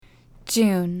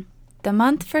June, the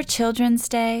month for Children's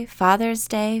Day, Father's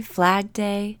Day, Flag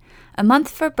Day, a month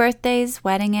for birthdays,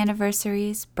 wedding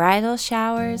anniversaries, bridal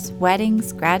showers,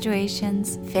 weddings,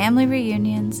 graduations, family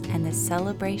reunions, and the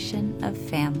celebration of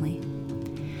family.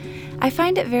 I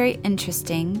find it very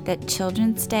interesting that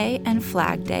Children's Day and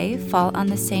Flag Day fall on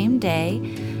the same day,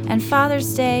 and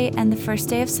Father's Day and the first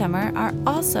day of summer are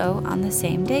also on the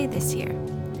same day this year.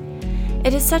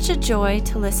 It is such a joy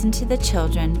to listen to the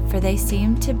children, for they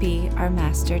seem to be our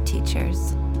master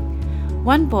teachers.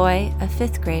 One boy, a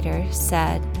 5th grader,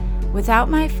 said,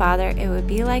 "Without my father, it would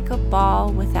be like a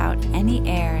ball without any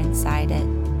air inside it."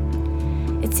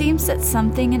 It seems that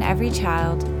something in every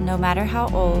child, no matter how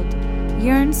old,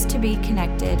 yearns to be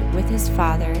connected with his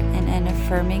father in an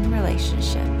affirming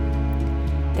relationship.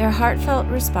 Their heartfelt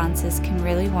responses can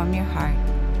really warm your heart.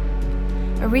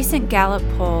 A recent Gallup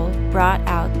poll brought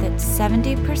out that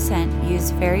 70%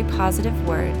 use very positive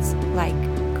words like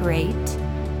great,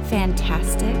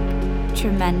 fantastic,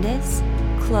 tremendous,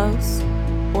 close,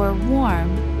 or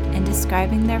warm in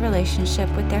describing their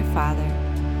relationship with their father.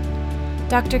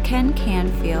 Dr. Ken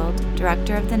Canfield,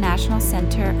 director of the National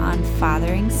Center on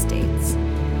Fathering, states,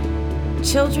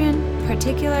 "Children,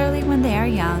 particularly when they are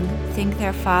young, think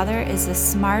their father is the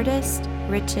smartest,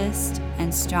 richest,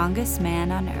 and strongest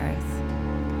man on earth.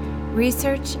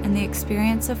 Research and the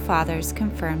experience of fathers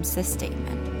confirms this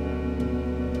statement."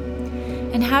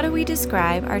 And how do we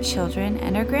describe our children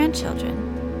and our grandchildren?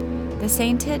 The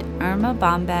sainted Irma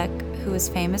Bombeck, who is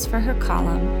famous for her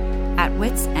column, At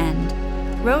Wit's End,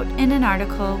 wrote in an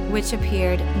article which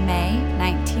appeared May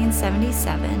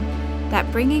 1977 that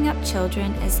bringing up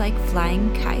children is like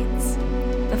flying kites.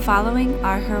 The following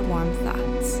are her warm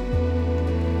thoughts.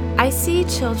 "I see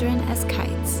children as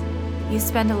kites. You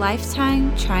spend a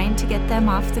lifetime trying to get them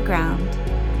off the ground.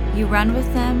 You run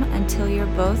with them until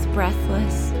you're both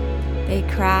breathless. They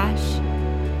crash.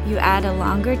 You add a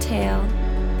longer tail.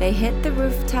 They hit the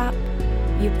rooftop.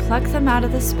 You pluck them out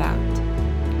of the spout.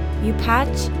 You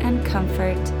patch and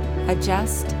comfort,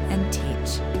 adjust and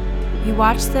teach. You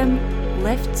watch them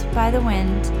lift by the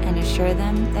wind and assure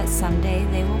them that someday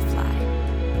they will fly.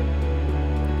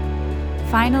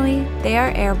 Finally, they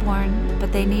are airborne,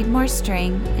 but they need more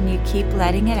string, and you keep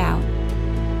letting it out.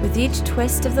 With each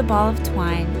twist of the ball of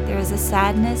twine, there is a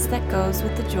sadness that goes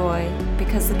with the joy,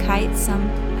 because the kite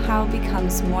somehow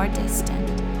becomes more distant,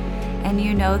 and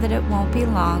you know that it won't be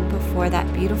long before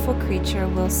that beautiful creature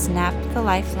will snap the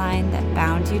lifeline that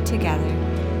bound you together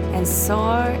and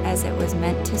soar as it was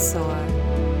meant to soar,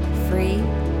 free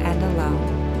and alone.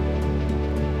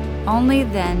 Only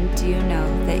then do you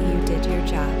know that you did your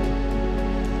job."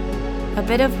 A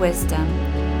bit of wisdom: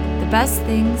 the best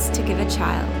things to give a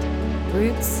child,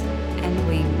 roots and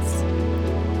wings.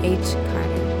 H.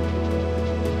 Carter.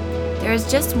 There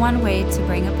is just one way to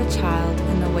bring up a child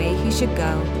in the way he should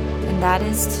go, and that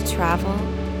is to travel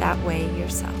that way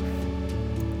yourself.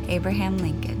 Abraham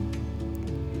Lincoln.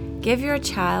 Give your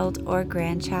child or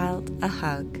grandchild a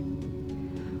hug.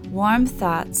 Warm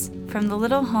Thoughts from the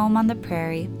Little Home on the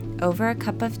Prairie Over a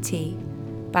Cup of Tea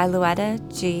by Louetta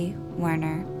G.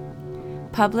 Werner.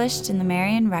 Published in the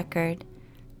Marion Record,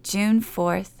 June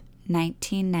 4th,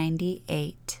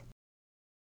 1998.